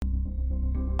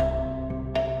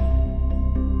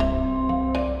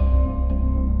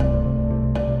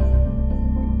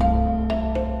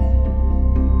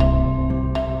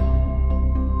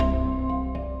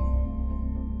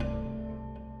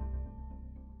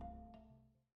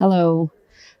Hello,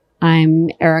 I'm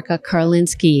Erica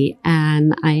Karlinsky,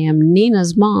 and I am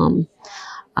Nina's mom.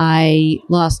 I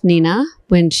lost Nina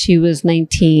when she was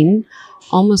 19,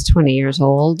 almost 20 years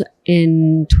old,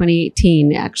 in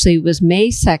 2018. Actually, it was May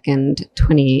 2nd,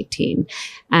 2018,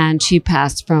 and she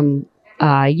passed from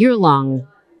a year-long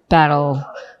battle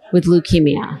with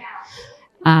leukemia.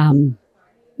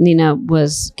 Nina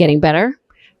was getting better.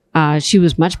 She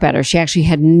was much better. She actually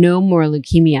had no more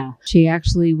leukemia. She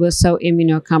actually was so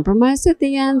immunocompromised at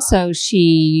the end, so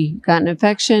she got an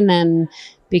infection and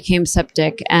became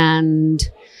septic. And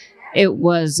it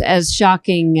was as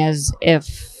shocking as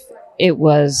if it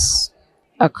was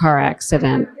a car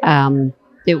accident.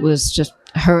 It was just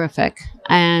horrific.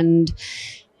 And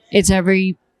it's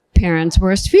every parent's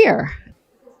worst fear.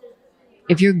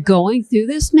 If you're going through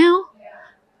this now,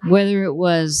 whether it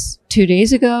was 2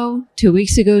 days ago, 2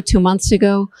 weeks ago, 2 months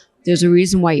ago, there's a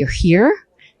reason why you're here.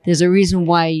 There's a reason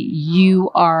why you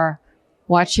are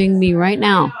watching me right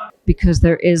now, because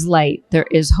there is light. There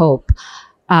is hope.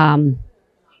 There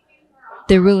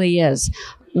really is.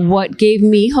 What gave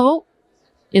me hope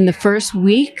in the first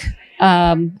week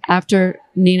after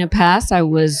Nina passed, I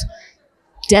was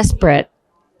desperate,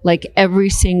 like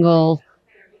every single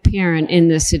parent in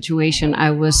this situation. I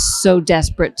was so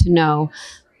desperate to know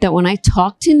that when I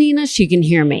talk to Nina, she can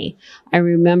hear me. I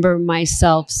remember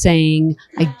myself saying,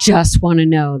 I just want to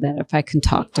know that if I can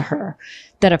talk to her,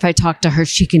 that if I talk to her,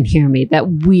 she can hear me,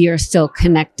 that we are still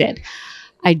connected.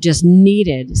 I just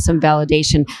needed some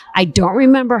validation. I don't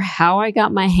remember how I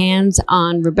got my hands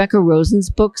on Rebecca Rosen's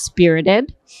book,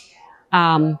 Spirited.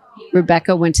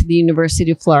 Rebecca went to the University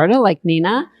of Florida like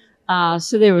Nina.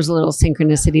 So there was a little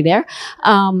synchronicity there.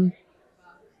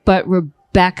 But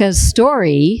Rebecca's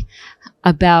story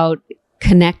about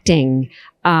connecting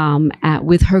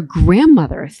with her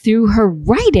grandmother through her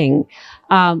writing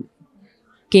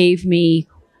gave me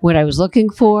what I was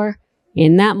looking for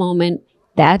in that moment,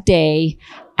 that day,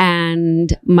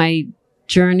 and my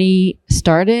journey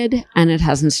started and it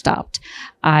hasn't stopped.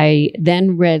 I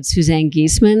then read Suzanne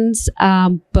Gieseman's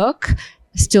book,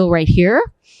 Still Right Here.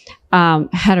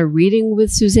 Had a reading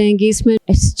with Suzanne Gieseman.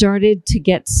 I started to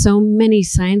get so many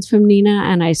signs from Nina,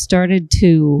 and I started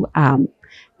to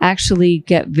actually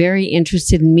get very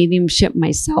interested in mediumship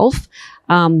myself.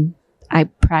 I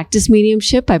practice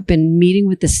mediumship. I've been meeting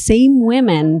with the same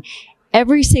women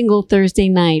every single Thursday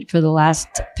night for the last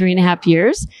 3.5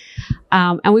 years.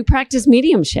 And we practice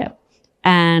mediumship.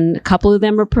 And a couple of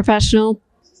them are professional.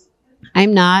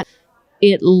 I'm not.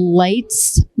 It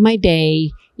lights my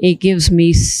day. It gives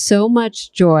me so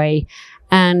much joy.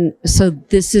 And so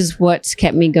this is what's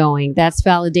kept me going. That's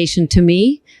validation to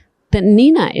me that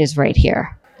Nina is right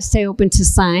here. Stay open to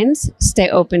signs, stay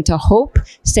open to hope,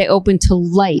 stay open to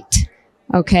light.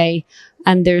 Okay.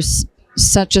 And there's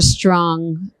such a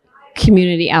strong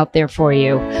community out there for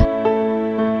you.